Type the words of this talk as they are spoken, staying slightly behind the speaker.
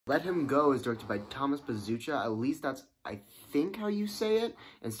Let Him Go is directed by Thomas Bezucha, at least that's, I think, how you say it,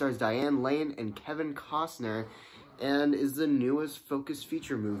 and stars Diane Lane and Kevin Costner, and is the newest Focus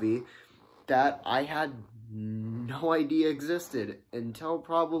feature movie that I had no idea existed until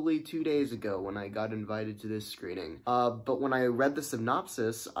probably 2 days ago when I got invited to this screening. But when I read the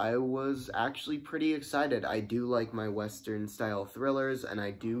synopsis, I was actually pretty excited. I do like my Western-style thrillers, and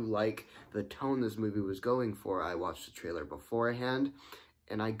I do like the tone this movie was going for. I watched the trailer beforehand,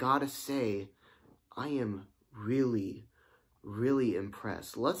 and I gotta say, I am really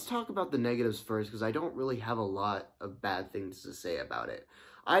impressed. Let's talk about the negatives first, because I don't really have a lot of bad things to say about it.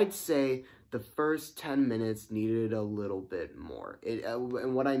 I'd say the first 10 minutes needed a little bit more.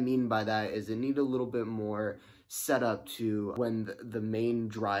 And what I mean by that is it needed a little bit more setup to when the main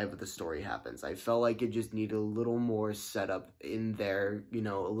drive of the story happens. I felt like it just needed a little more setup in there, you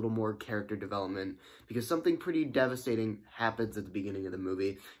know, a little more character development, because something pretty devastating happens at the beginning of the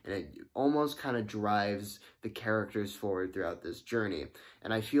movie, and it almost kind of drives the characters forward throughout this journey.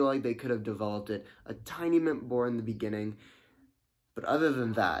 And I feel like they could have developed it a tiny bit more in the beginning. But other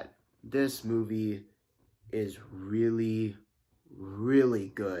than that, this movie is really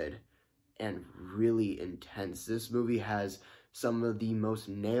good and really intense. This movie has some of the most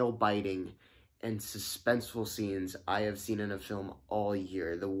nail-biting and suspenseful scenes I have seen in a film all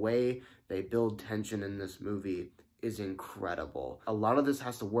year. The way they build tension in this movie is incredible. A lot of this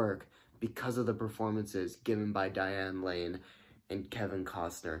has to work because of the performances given by Diane Lane and Kevin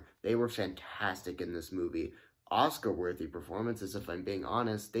Costner. They were fantastic in this movie. Oscar-worthy performances, if I'm being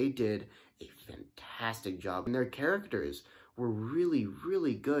honest. They did a fantastic job, and their characters were really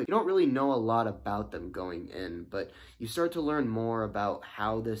good. You don't really know a lot about them going in, but you start to learn more about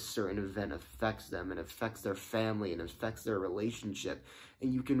how this certain event affects them, and affects their family, and affects their relationship,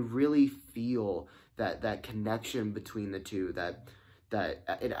 and you can really feel that connection between the two, that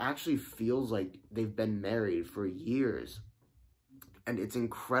it actually feels like they've been married for years. And it's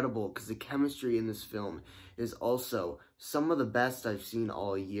incredible because the chemistry in this film is also some of the best I've seen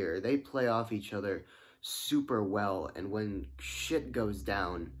all year. They play off each other super well, and when shit goes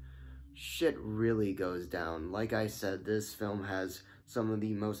down, shit really goes down. Like I said, this film has some of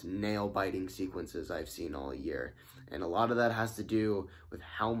the most nail-biting sequences I've seen all year. And a lot of that has to do with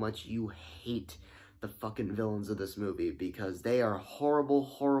how much you hate the fucking villains of this movie, because they are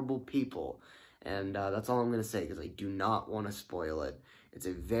horrible people. And that's all I'm going to say, because I do not want to spoil it. It's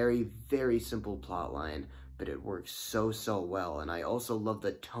a very simple plot line, but it works so well. And I also love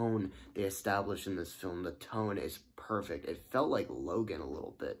the tone they established in this film. The tone is perfect. It felt like Logan a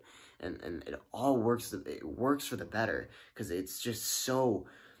little bit. And it all works. It works for the better, because it's just so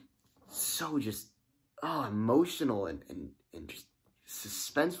just, emotional and just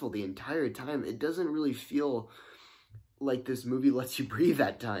suspenseful the entire time. It doesn't really feel like this movie lets you breathe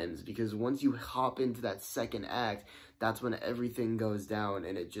at times, because once you hop into that second act, that's when everything goes down,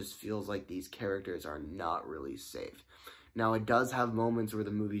 and it just feels like these characters are not really safe. Now, it does have moments where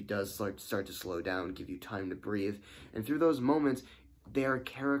the movie does start to slow down, give you time to breathe, and through those moments, they are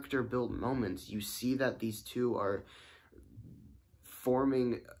character-built moments. You see that these two are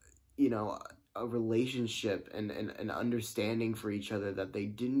forming, you know, a relationship and an understanding for each other that they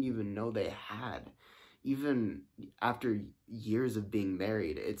didn't even know they had. Even after years of being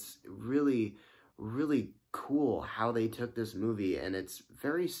married, it's really cool how they took this movie, and it's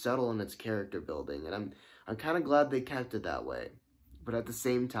very subtle in its character building, and I'm kind of glad they kept it that way. But at the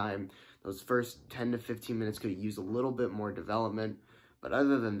same time, those first 10 to 15 minutes could use a little bit more development. But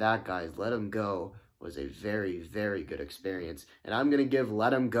other than that, guys, Let Him Go was a very good experience, and I'm gonna give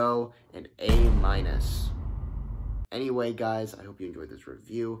Let Him Go an A-. Anyway, guys, I hope you enjoyed this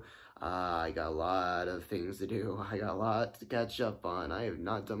review. I got a lot of things to do. I got a lot to catch up on. I have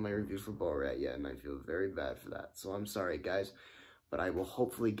not done my reviews for Borat yet, and I feel very bad for that. So I'm sorry, guys, but I will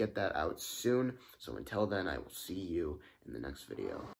hopefully get that out soon. So until then, I will see you in the next video.